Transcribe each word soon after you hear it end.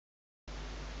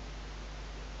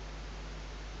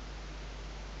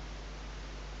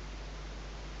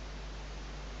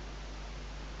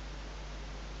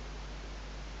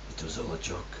was all a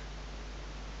joke.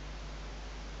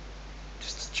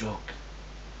 Just a joke.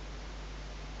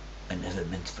 I never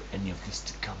meant for any of this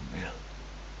to come real.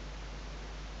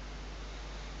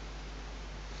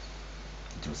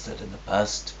 It was said in the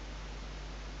past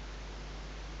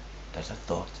that a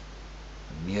thought,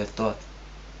 a mere thought,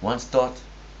 once thought,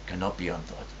 cannot be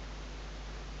unthought.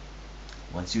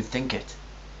 Once you think it,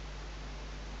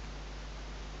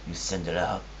 you send it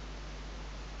out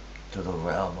to the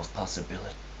realm of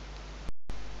possibility.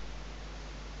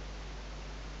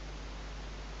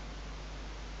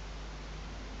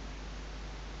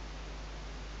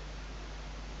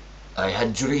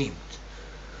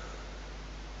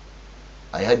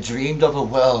 I had dreamed of a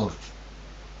world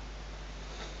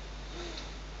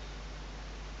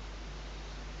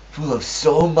full of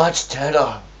so much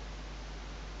terror,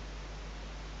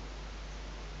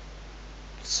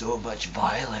 so much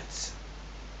violence,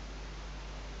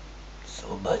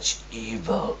 so much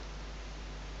evil.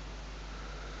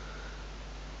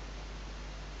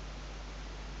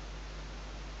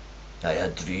 I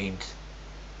had dreamed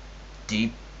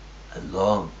deep and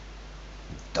long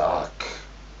and dark.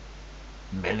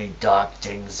 Many dark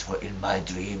things were in my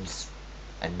dreams,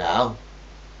 and now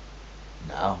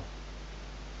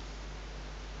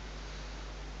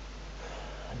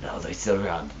they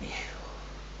surround me,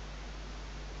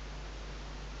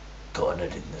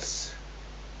 cornered in this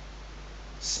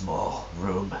small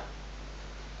room,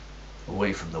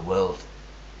 away from the world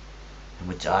in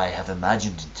which I have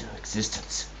imagined into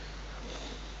existence.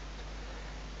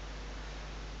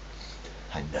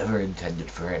 I never intended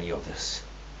for any of this.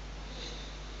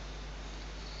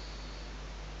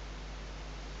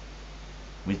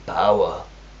 With power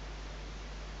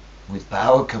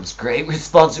comes great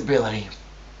responsibility.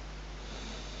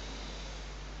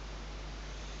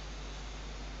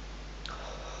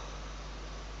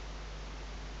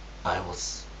 I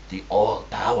was the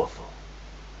all-powerful.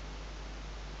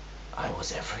 I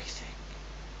was everything.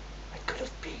 I could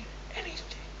have been anything.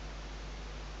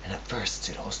 And at first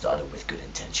it all started with good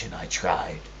intention. I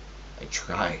tried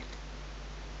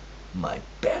my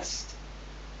best.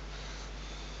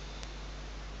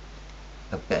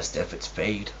 But best efforts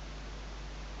fade.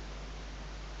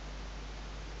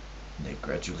 And they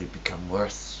gradually become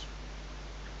worse.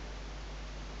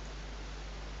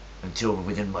 Until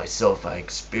within myself I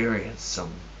experience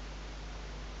some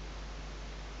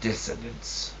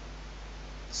dissonance,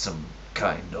 some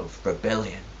kind of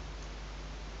rebellion,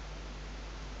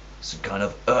 some kind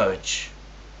of urge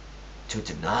to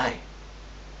deny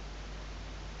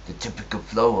the typical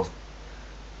flow of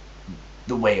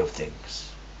the way of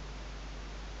things.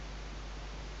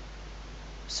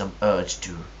 Some urge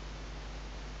to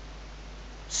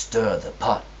stir the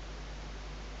pot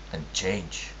and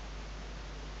change.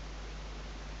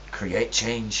 Create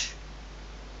change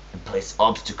and place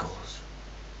obstacles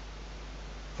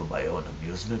for my own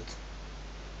amusement.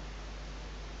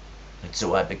 And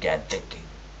so I began thinking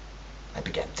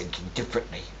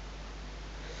differently.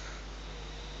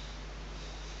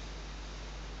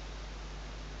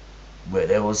 Where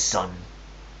there was sun,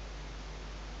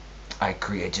 I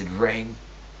created rain.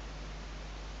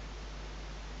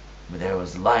 Where there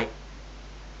was light,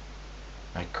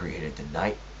 I created the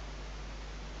night.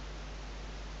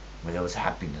 Where there was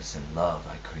happiness and love,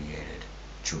 I created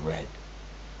dread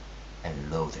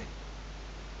and loathing.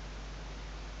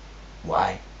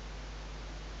 Why?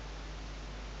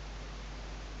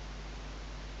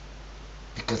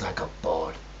 Because I got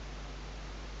bored.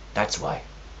 That's why.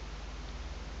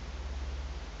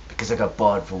 Because I got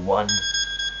bored for one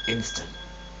instant.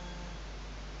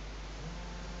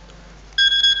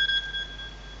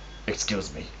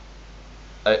 Excuse me.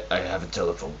 I have a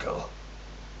telephone call.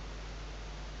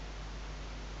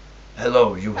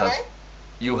 Hello, you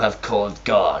have called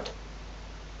God.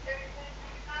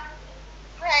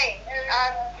 Hey,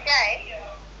 Jay.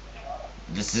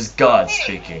 This is God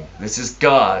speaking. This is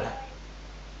God.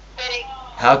 Hey,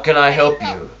 How can I help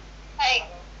you? hey,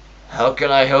 How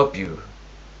can I help you?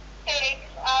 hey,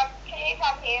 can you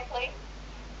come here, please?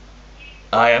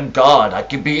 I am God. I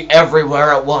can be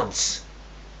everywhere at once.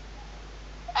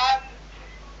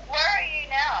 Where are you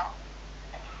now?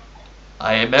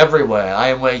 I am everywhere. I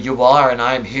am where you are, and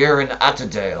I am here in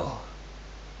Atterdale.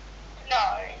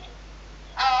 No.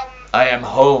 I am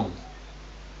home,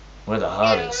 where the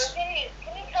heart Yeah, is. can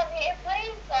you come here,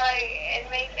 please? And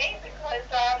meet me, because,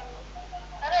 I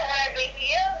don't want to be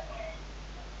here.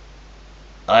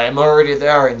 I am already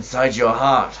there inside your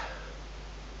heart.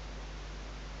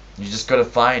 You just gotta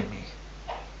find me.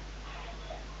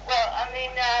 Well, I'm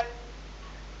in an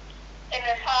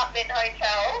apartment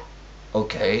hotel,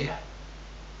 Okay. and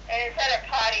it's at a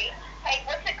party. Hey,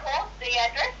 what's it called? course, the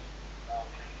address?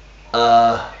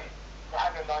 Uh,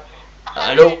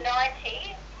 I don't.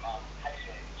 190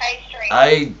 Hay Street.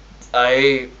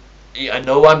 I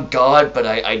know I'm God, but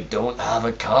I don't have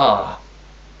a car.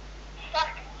 Fuck,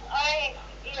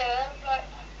 yeah, but...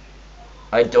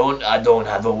 I don't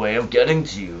have a way of getting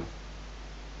to you.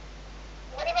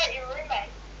 What about your roommate?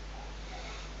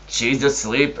 She's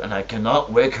asleep and I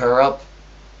cannot wake her up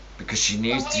because she So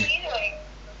needs what to. are you doing?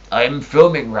 I am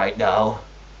filming right now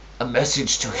a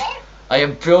message to. What? I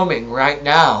am filming right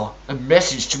now a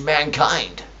message to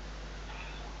mankind.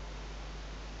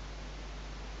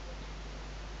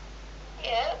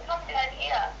 Yeah, come down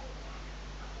here.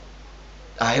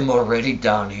 I am already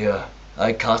down here.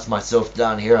 I cast myself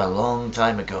down here a long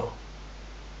time ago.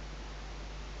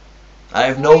 I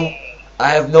have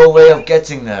no way of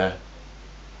getting there.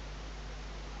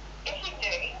 If you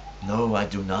do, No, I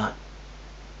do not.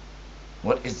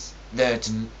 What is there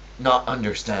to not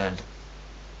understand?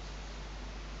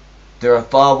 There are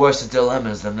far worse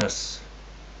dilemmas than this.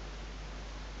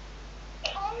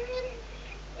 come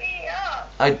me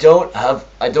up. I don't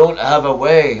have a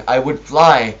way. I would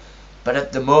fly, but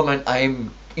at the moment I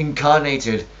am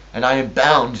incarnated and I am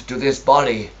bound to this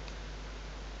body.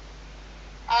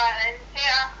 And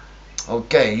yeah,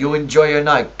 Okay, you enjoy your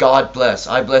night. God bless.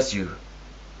 I bless you.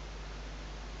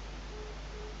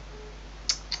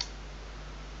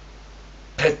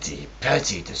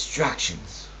 Petty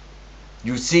distractions.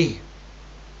 You see,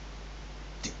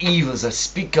 the evils I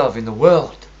speak of in the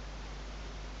world.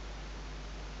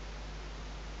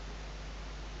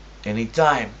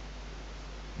 Anytime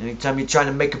you're trying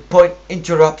to make a point,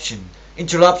 interruption,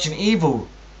 evil.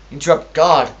 Interrupt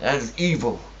God, that is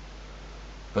evil.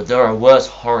 But there are worse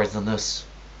horrors than this,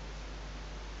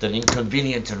 than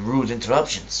inconvenient and rude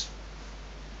interruptions.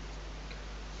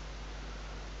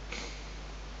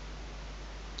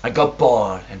 I got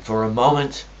bored, and for a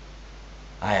moment,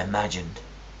 I imagined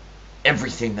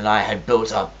everything that I had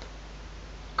built up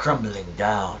crumbling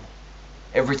down,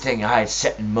 everything I had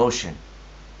set in motion,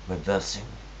 reversing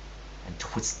and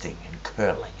twisting and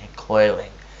curling and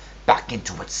coiling back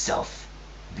into itself,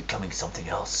 becoming something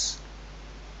else.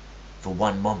 For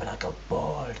one moment I got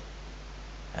bored,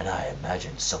 and I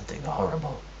imagined something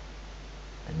horrible.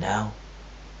 And now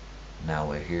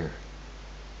we're here.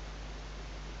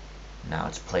 Now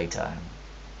it's playtime.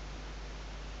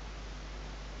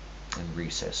 And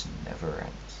recess never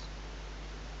ends.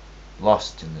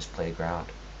 Lost in this playground.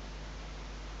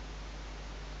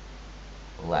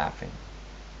 Laughing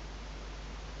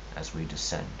as we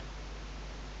descend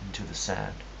into the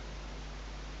sand.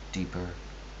 Deeper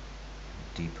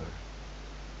and deeper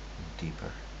and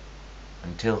deeper.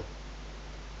 Until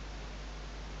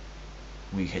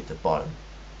we hit the bottom.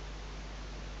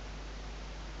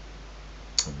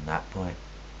 And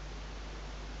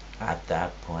at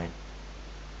that point,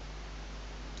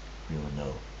 we will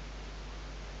know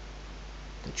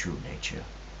the true nature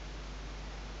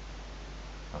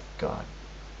of God.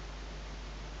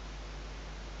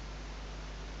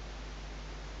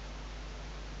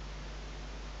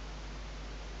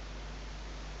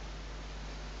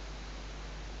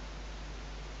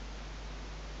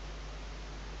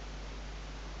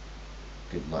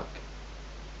 Good luck.